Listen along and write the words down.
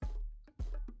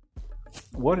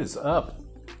What is up,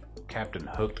 Captain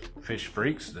Hooked Fish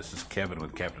Freaks? This is Kevin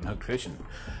with Captain Hooked Fishing.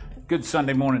 Good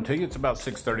Sunday morning to you. It's about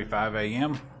 6:35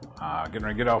 a.m. Getting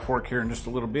ready to get off work here in just a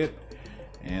little bit,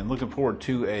 and looking forward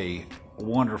to a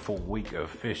wonderful week of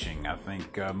fishing. I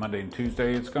think Monday and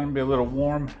Tuesday it's going to be a little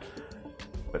warm,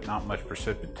 but not much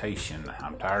precipitation.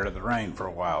 I'm tired of the rain for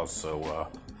a while, so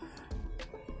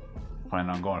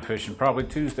planning on going fishing probably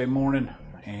Tuesday morning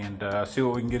and see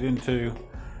what we can get into.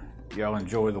 Y'all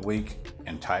enjoy the week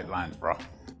and tight lines, bro.